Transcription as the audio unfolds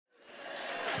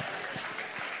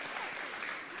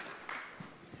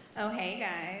Oh, hey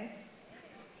guys.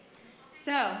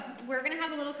 So, we're going to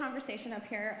have a little conversation up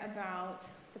here about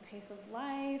the pace of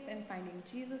life and finding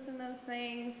Jesus in those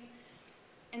things.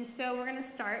 And so we're going to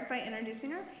start by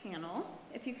introducing our panel.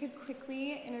 If you could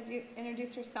quickly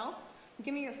introduce yourself,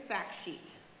 give me your fact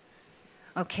sheet.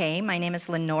 Okay, my name is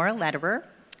Lenora Lederer.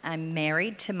 I'm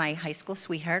married to my high school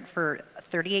sweetheart for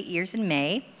 38 years in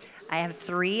May. I have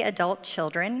 3 adult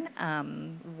children.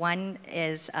 One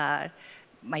is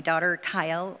my daughter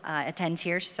Kyle attends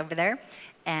here, she's over there,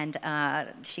 and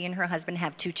she and her husband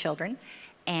have 2 children.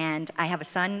 And I have a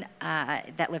son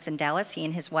that lives in Dallas. He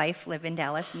and his wife live in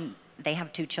Dallas, and they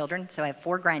have 2 children, so I have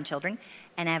 4 grandchildren.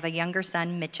 And I have a younger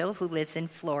son, Mitchell, who lives in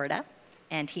Florida,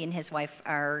 and he and his wife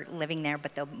are living there,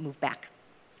 but they'll move back.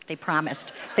 They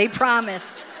promised. They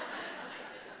promised.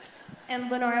 And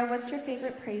Lenora, what's your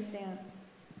favorite praise dance?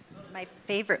 My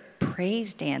favorite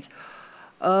praise dance?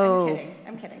 Oh.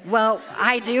 I'm kidding. Well,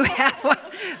 I do have one.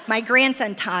 My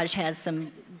grandson Taj has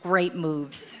some great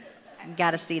moves. You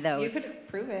got to see those. You could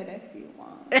prove it if you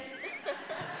want.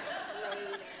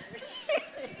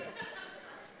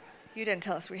 You didn't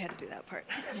tell us we had to do that part.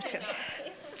 I'm just kidding.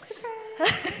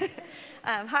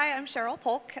 Hi, I'm Cheryl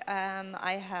Polk.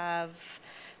 I have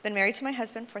been married to my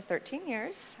husband for 13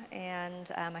 years,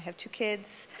 and I have 2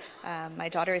 kids. My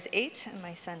daughter is 8, and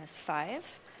my son is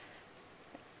 5.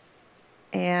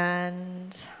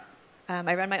 And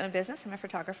I run my own business. I'm a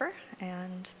photographer,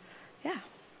 and yeah.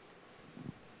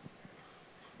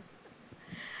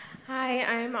 Hi,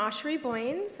 I'm Oshri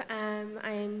Boynes.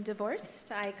 I'm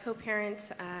divorced. I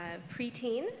co-parent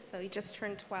preteen, so he just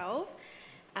turned 12.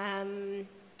 I'm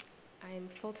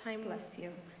full-time. Bless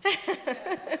you.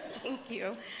 Thank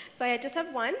you. So I just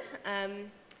have one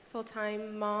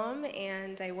full-time mom,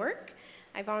 and I work.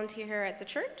 I volunteer here at the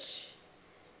church.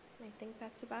 I think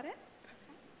that's about it.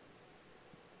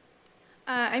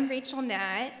 I'm Rachel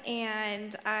Nat,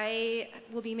 and I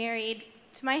will be married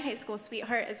to my high school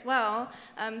sweetheart as well,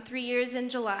 3 years in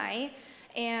July.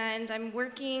 And I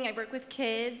work with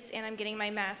kids, and I'm getting my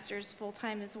master's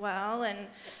full-time as well, and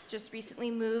just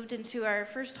recently moved into our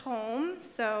first home.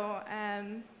 So,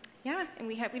 yeah, and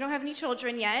we don't have any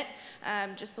children yet,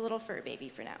 just a little fur baby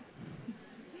for now.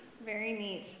 Very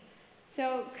neat.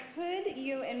 So could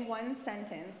you, in one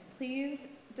sentence, please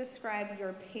describe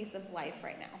your pace of life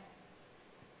right now?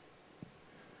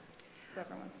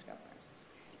 Whoever wants to go first.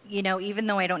 You know, even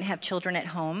though I don't have children at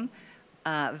home,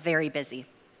 very busy.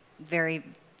 Very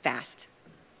fast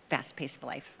pace of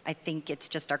life. I think it's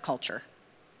just our culture.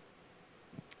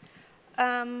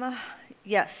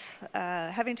 Yes,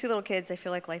 having 2 little kids, I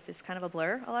feel like life is kind of a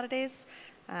blur a lot of days.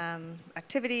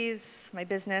 Activities, my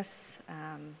business,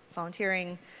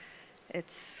 volunteering. I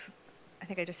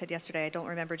think I just said yesterday, I don't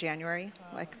remember January,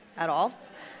 like, at all.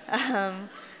 I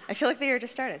feel like the year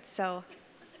just started, so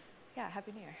yeah,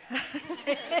 Happy New Year.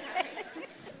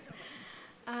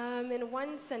 In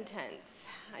one sentence,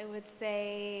 I would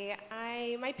say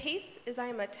my pace is I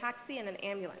am a taxi and an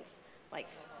ambulance, like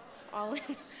all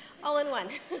in one.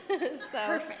 So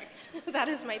perfect. That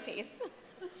is my pace.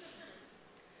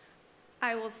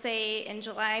 I will say in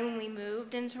July when we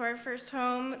moved into our first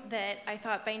home that I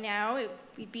thought by now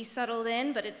we'd be settled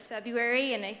in, but it's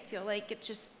February and I feel like it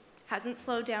just hasn't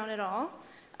slowed down at all.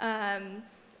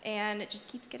 And it just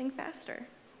keeps getting faster.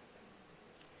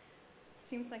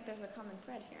 Seems like there's a common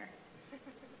thread here.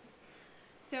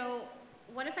 So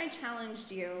what if I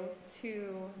challenged you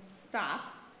to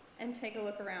stop and take a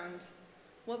look around?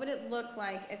 What would it look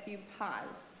like if you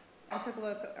paused and took a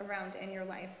look around in your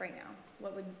life right now?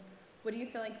 What do you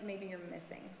feel like maybe you're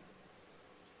missing?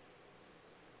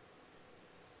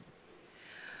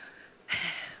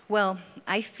 Well,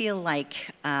 I feel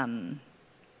like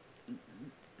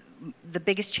the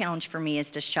biggest challenge for me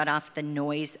is to shut off the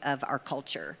noise of our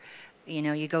culture. You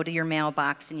know, you go to your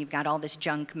mailbox and you've got all this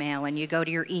junk mail, and you go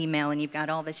to your email and you've got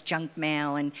all this junk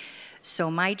mail. And so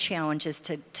my challenge is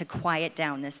to quiet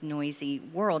down this noisy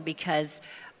world, because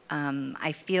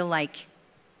I feel like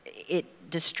it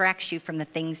distracts you from the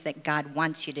things that God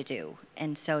wants you to do.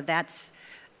 And so that's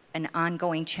an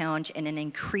ongoing challenge in an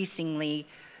increasingly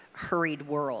hurried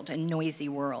world, a noisy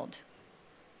world.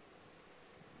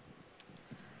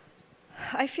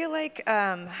 I feel like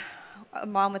a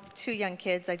mom with 2 young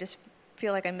kids, I just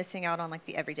feel like I'm missing out on like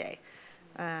the everyday,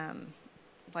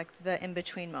 like the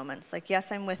in-between moments. Like,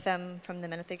 yes, I'm with them from the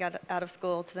minute they got out of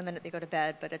school to the minute they go to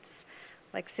bed, but it's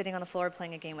like sitting on the floor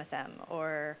playing a game with them,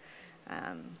 or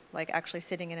like actually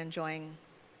sitting and enjoying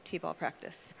t-ball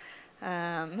practice.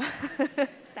 That's not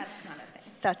a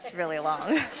thing. That's really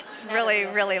long. It's really,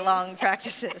 really long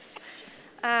practices.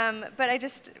 But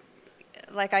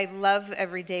like I love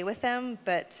every day with them,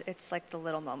 but it's like the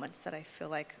little moments that I feel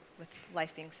like with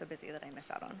life being so busy that I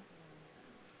miss out on.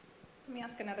 Let me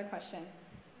ask another question.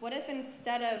 What if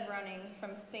instead of running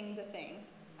from thing to thing,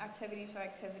 activity to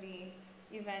activity,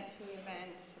 event to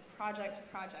event, project to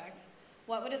project,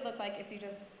 what would it look like if you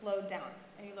just slowed down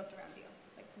and you looked around you?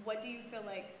 Like, what do you feel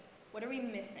like, what are we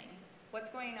missing? What's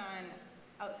going on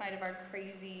outside of our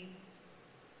crazy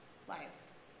lives?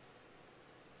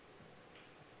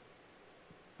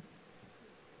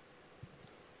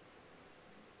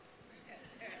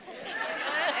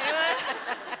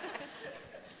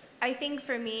 I think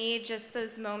for me, just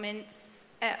those moments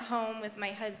at home with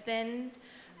my husband,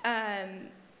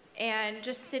 and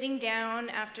just sitting down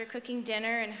after cooking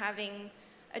dinner and having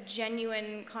a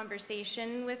genuine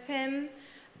conversation with him.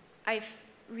 I've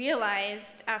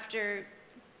realized after,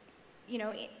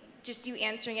 just you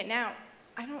answering it now,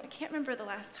 I can't remember the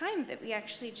last time that we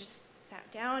actually just sat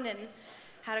down and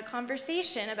had a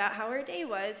conversation about how our day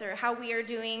was or how we are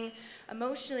doing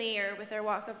emotionally or with our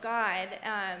walk of God.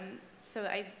 So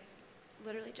I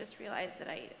literally just realized that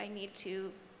I need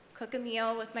to cook a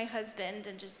meal with my husband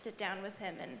and just sit down with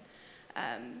him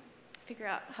and figure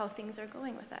out how things are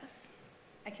going with us.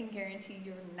 I can guarantee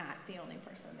you're not the only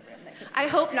person in the room that could say I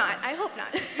hope that. not. I hope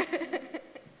not.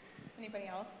 Anybody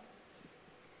else?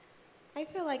 I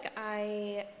feel like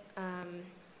I'm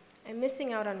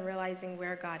missing out on realizing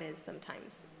where God is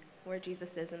sometimes, where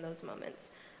Jesus is in those moments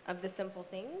of the simple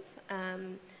things.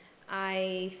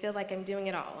 I feel like I'm doing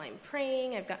it all. I'm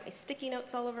praying. I've got my sticky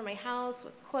notes all over my house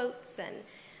with quotes, and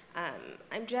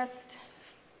I'm just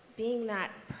being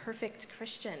that perfect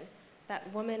Christian,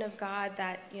 that woman of God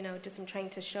that, just I'm trying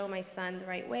to show my son the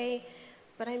right way,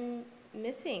 but I'm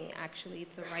missing actually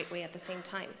the right way at the same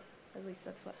time. At least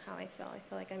that's how I feel. I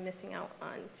feel like I'm missing out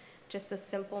on just the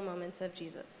simple moments of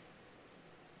Jesus.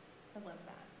 I love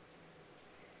that.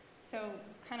 So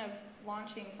kind of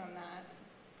launching from that.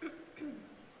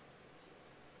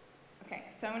 Okay,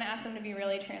 so I'm going to ask them to be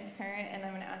really transparent, and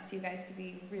I'm going to ask you guys to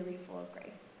be really full of grace.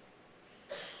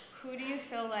 Who do you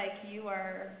feel like you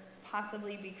are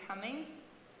possibly becoming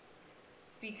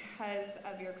because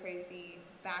of your crazy,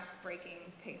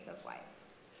 back-breaking pace of life?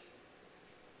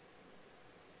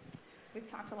 We've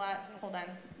talked a lot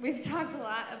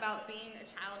about being a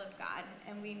child of God,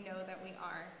 and we know that we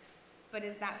are. But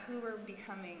is that who we're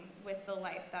becoming with the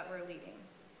life that we're leading?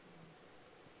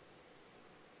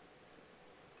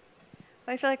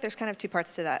 I feel like there's kind of two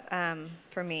parts to that.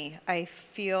 For me, I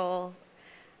feel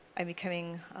I'm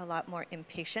becoming a lot more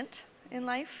impatient in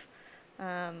life,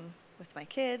 with my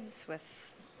kids,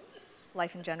 with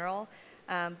life in general.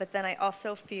 But then I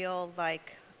also feel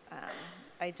like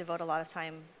I devote a lot of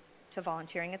time to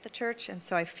volunteering at the church, and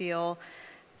so I feel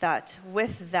that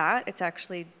with that, it's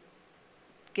actually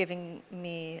giving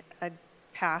me a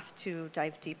path to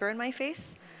dive deeper in my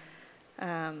faith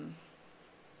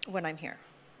when I'm here.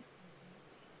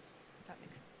 If that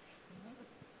makes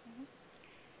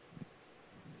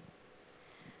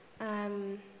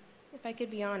sense. If I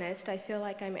could be honest, I feel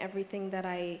like I'm everything that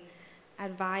I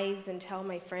advise and tell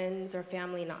my friends or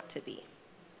family not to be.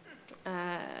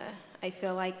 I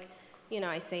feel like,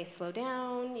 I say slow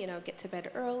down, get to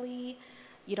bed early.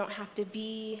 You don't have to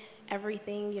be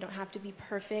everything. You don't have to be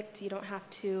perfect. You don't have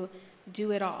to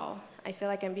do it all. I feel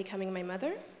like I'm becoming my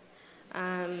mother.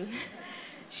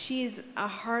 She's a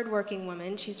hardworking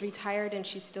woman. She's retired and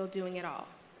she's still doing it all.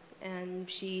 And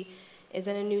she is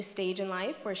in a new stage in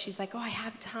life where she's like, oh, I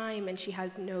have time, and she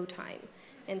has no time.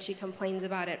 And she complains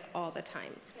about it all the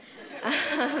time.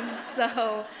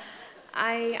 So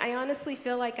I honestly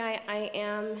feel like I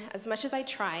am, as much as I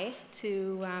try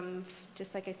to,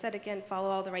 just like I said again, follow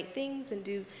all the right things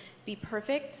and be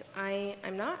perfect,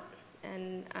 I'm not.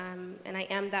 And I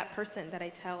am that person that I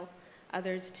tell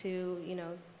others to,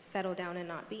 settle down and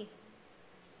not be.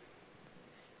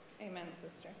 Amen,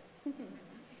 sister. Did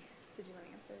you want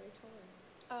to answer, Rachel?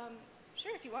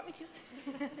 Sure, if you want me to.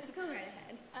 Go right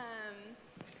ahead.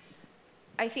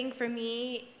 I think for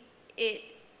me,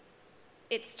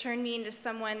 it's turned me into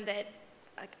someone that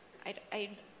I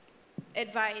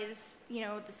advise,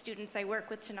 the students I work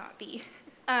with to not be.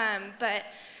 But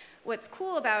what's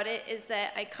cool about it is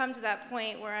that I come to that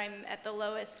point where I'm at the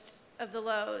lowest of the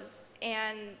lows,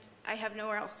 and I have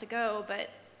nowhere else to go but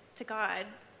to God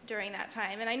during that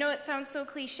time. And I know it sounds so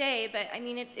cliche, but I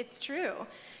mean, it's true.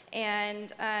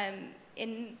 And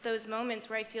in those moments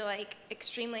where I feel like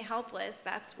extremely helpless,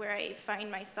 that's where I find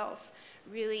myself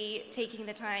really taking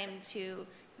the time to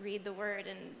read the word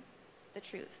and the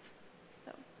truth.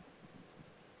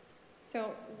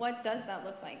 So what does that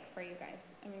look like for you guys?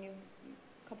 I mean, you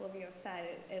couple of you have said,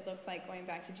 it looks like going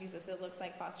back to Jesus. It looks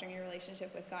like fostering your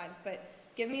relationship with God. But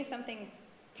give me something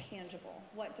tangible.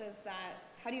 What does that,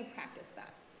 how do you practice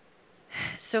that?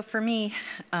 So for me,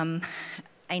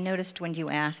 I noticed when you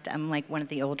asked, I'm like one of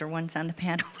the older ones on the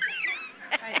panel.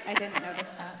 I didn't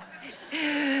notice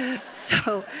that.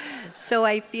 So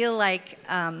I feel like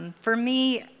for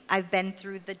me, I've been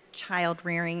through the child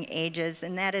rearing ages,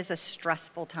 and that is a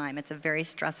stressful time. It's a very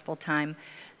stressful time.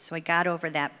 So I got over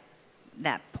that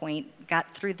point,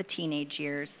 got through the teenage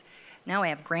years. Now I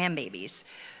have grandbabies.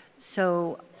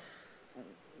 So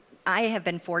I have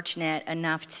been fortunate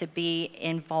enough to be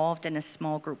involved in a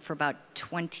small group for about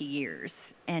 20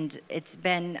 years. And it's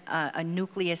been a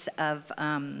nucleus of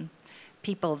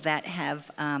people that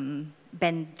have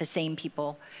been the same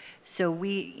people. So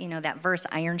we, that verse,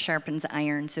 iron sharpens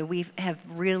iron. So we have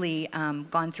really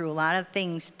gone through a lot of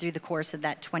things through the course of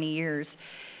that 20 years.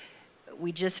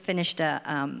 We just finished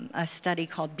a study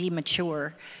called Be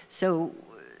Mature. So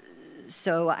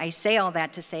I say all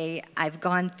that to say I've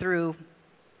gone through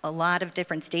a lot of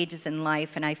different stages in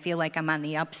life, and I feel like I'm on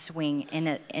the upswing in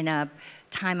a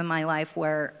time in my life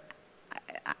where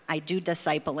I do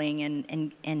discipling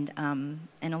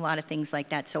and a lot of things like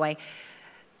that. So I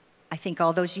think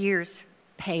all those years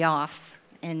pay off,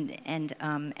 and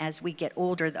as we get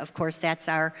older, of course, that's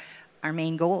our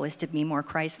main goal is to be more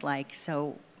Christ-like.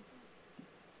 So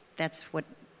that's what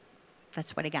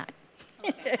I got.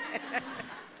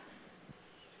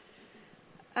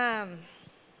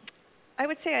 I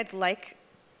would say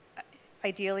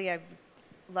ideally, I'd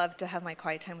love to have my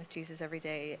quiet time with Jesus every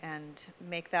day and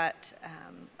make that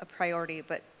a priority.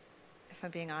 But if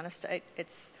I'm being honest,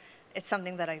 it's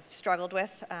something that I've struggled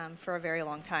with for a very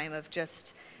long time, of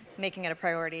just making it a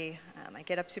priority. I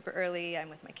get up super early. I'm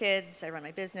with my kids. I run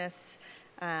my business.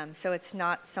 So it's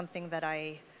not something that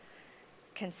I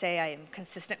can say I am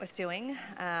consistent with doing.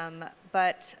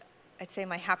 But I'd say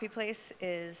my happy place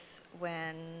is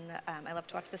when I love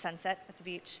to watch the sunset at the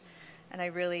beach, and I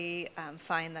really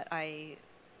find that I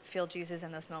feel Jesus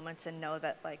in those moments and know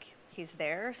that he's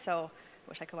there. So I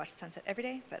wish I could watch the sunset every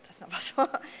day, but that's not possible.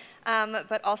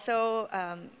 But also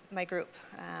my group.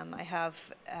 I have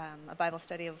a Bible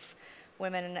study of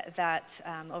women that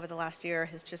over the last year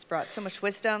has just brought so much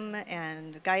wisdom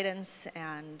and guidance,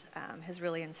 and has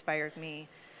really inspired me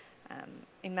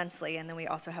immensely. And then we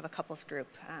also have a couples group,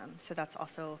 so that's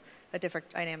also a different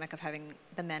dynamic of having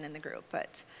the men in the group,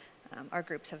 but our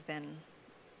groups have been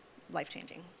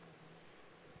life-changing.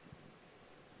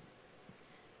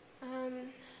 I'm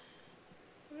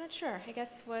not sure. I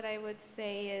guess what I would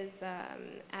say is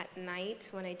at night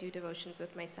when I do devotions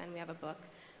with my son, we have a book,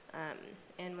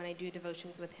 and when I do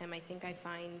devotions with him, I think I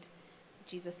find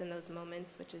Jesus in those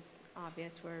moments, which is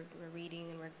obvious. We're reading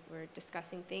and we're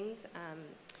discussing things.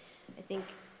 I think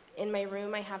in my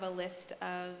room I have a list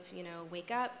of, wake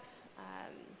up,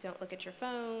 don't look at your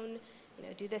phone,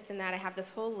 do this and that. I have this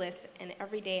whole list, and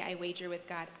every day I wager with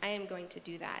God, I am going to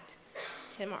do that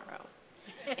tomorrow.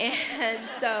 And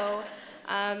so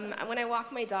when I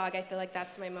walk my dog, I feel like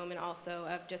that's my moment also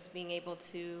of just being able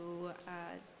to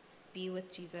be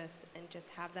with Jesus and just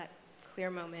have that clear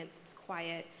moment. It's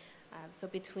quiet. So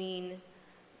between,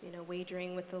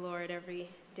 wagering with the Lord every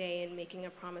day and making a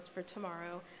promise for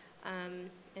tomorrow, and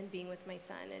being with my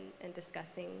son and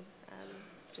discussing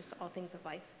just all things of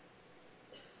life.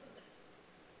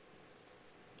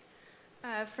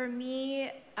 For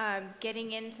me,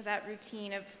 getting into that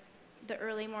routine of the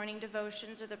early morning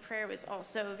devotions or the prayer was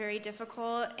also very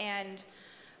difficult, and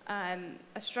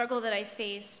a struggle that I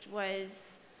faced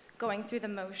was going through the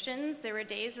motions. There were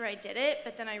days where I did it,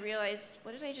 but then I realized,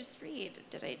 what did I just read?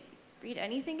 Did I read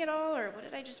anything at all, or what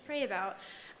did I just pray about?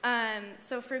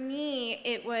 So for me,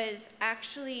 it was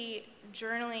actually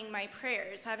journaling my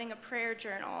prayers, having a prayer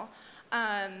journal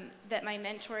that my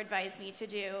mentor advised me to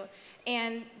do.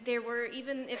 And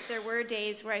even if there were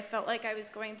days where I felt like I was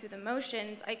going through the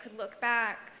motions, I could look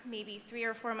back maybe 3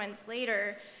 or 4 months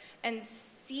later and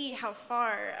see how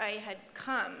far I had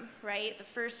come, right? The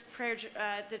first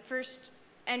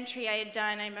entry I had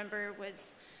done, I remember,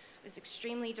 was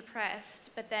extremely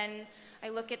depressed, but then I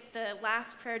look at the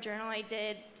last prayer journal I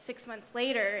did 6 months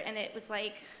later, and it was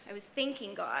like I was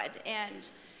thanking God. And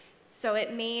so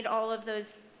it made all of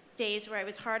those days where I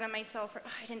was hard on myself, or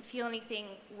I didn't feel anything,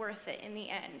 worth it in the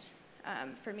end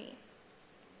for me.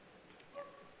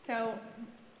 So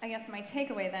I guess my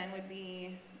takeaway then would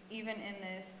be, even in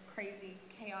this crazy,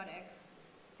 chaotic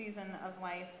season of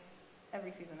life,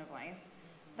 every season of life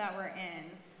that we're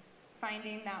in,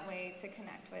 finding that way to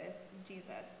connect with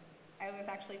Jesus. I was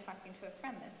actually talking to a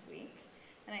friend this week,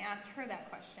 and I asked her that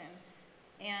question,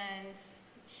 and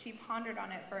she pondered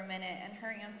on it for a minute, and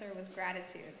her answer was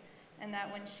gratitude. And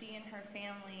that when she and her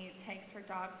family takes her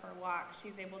dog for a walk,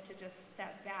 she's able to just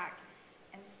step back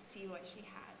and see what she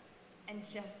has and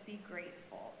just be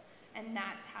grateful. And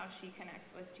that's how she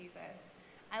connects with Jesus.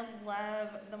 I love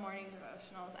the morning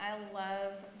devotionals. I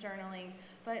love journaling,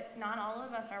 but not all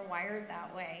of us are wired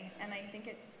that way. And I think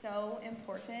it's so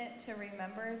important to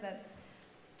remember that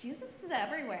Jesus is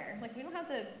everywhere. Like, we don't have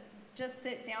to just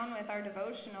sit down with our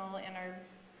devotional and our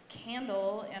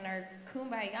candle and our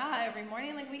kumbaya every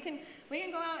morning. Like, we can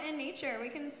go out in nature. We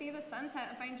can see the sunset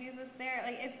and find Jesus there.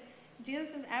 Like, Jesus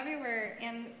is everywhere.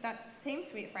 And that same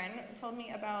sweet friend told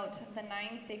me about the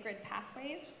 9 sacred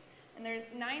pathways. And there's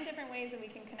 9 different ways that we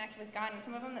can connect with God. And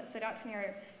some of them that stood out to me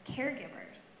are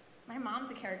caregivers. My mom's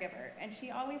a caregiver, and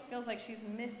she always feels like she's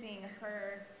missing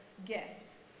her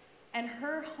gift. And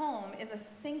her home is a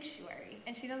sanctuary,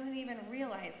 and she doesn't even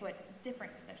realize what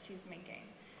difference that she's making.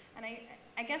 And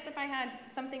I guess if I had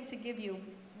something to give you,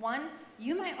 one,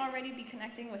 you might already be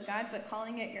connecting with God, but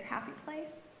calling it your happy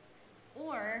place.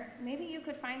 Or maybe you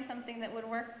could find something that would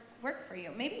work for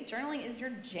you. Maybe journaling is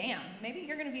your jam. Maybe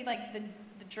you're going to be like the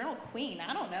journal queen.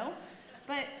 I don't know.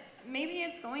 But maybe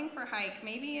it's going for a hike.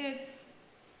 Maybe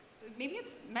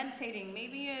it's meditating.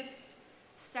 Maybe it's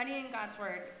studying God's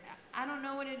word. I don't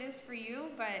know what it is for you,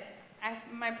 but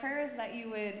my prayer is that you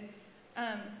would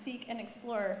seek and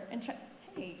explore and try.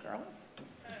 Hey, girls.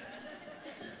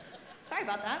 Sorry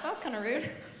about that. That was kind of rude.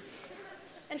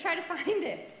 And try to find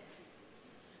it.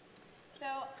 So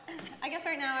I guess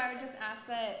right now I would just ask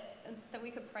that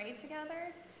we could pray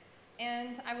together,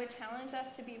 and I would challenge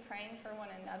us to be praying for one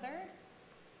another.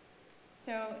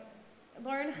 So,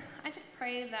 Lord, I just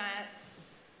pray that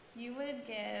you would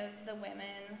give the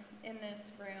women in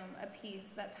this room a peace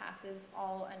that passes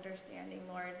all understanding,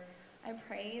 Lord. I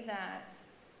pray that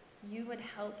you would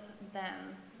help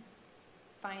them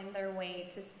find their way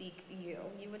to seek you.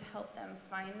 You would help them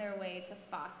find their way to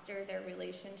foster their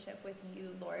relationship with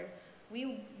you, Lord.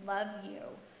 We love you.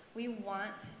 We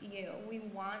want you. We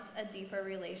want a deeper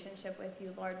relationship with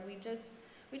you, Lord. We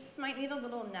just might need a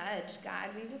little nudge, God.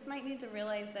 We just might need to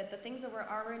realize that the things that we're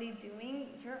already doing,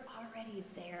 you're already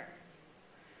there.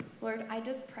 Lord, I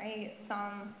just pray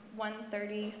Psalm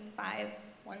 135,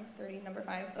 number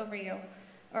 5, over you,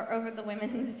 or over the women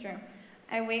in this room.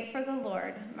 I wait for the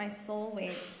Lord, my soul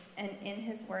waits, and in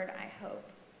his word I hope.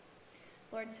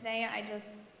 Lord, today I just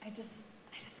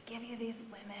give you these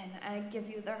women, and I give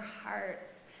you their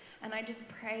hearts, and I just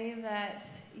pray that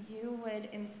you would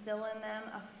instill in them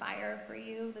a fire for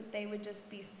you, that they would just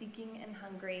be seeking and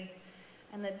hungry,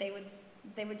 and that they would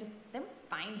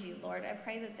find you, Lord. I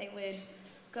pray that they would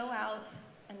go out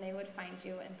and they would find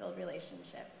you and build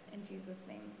relationship. In Jesus'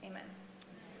 name, amen.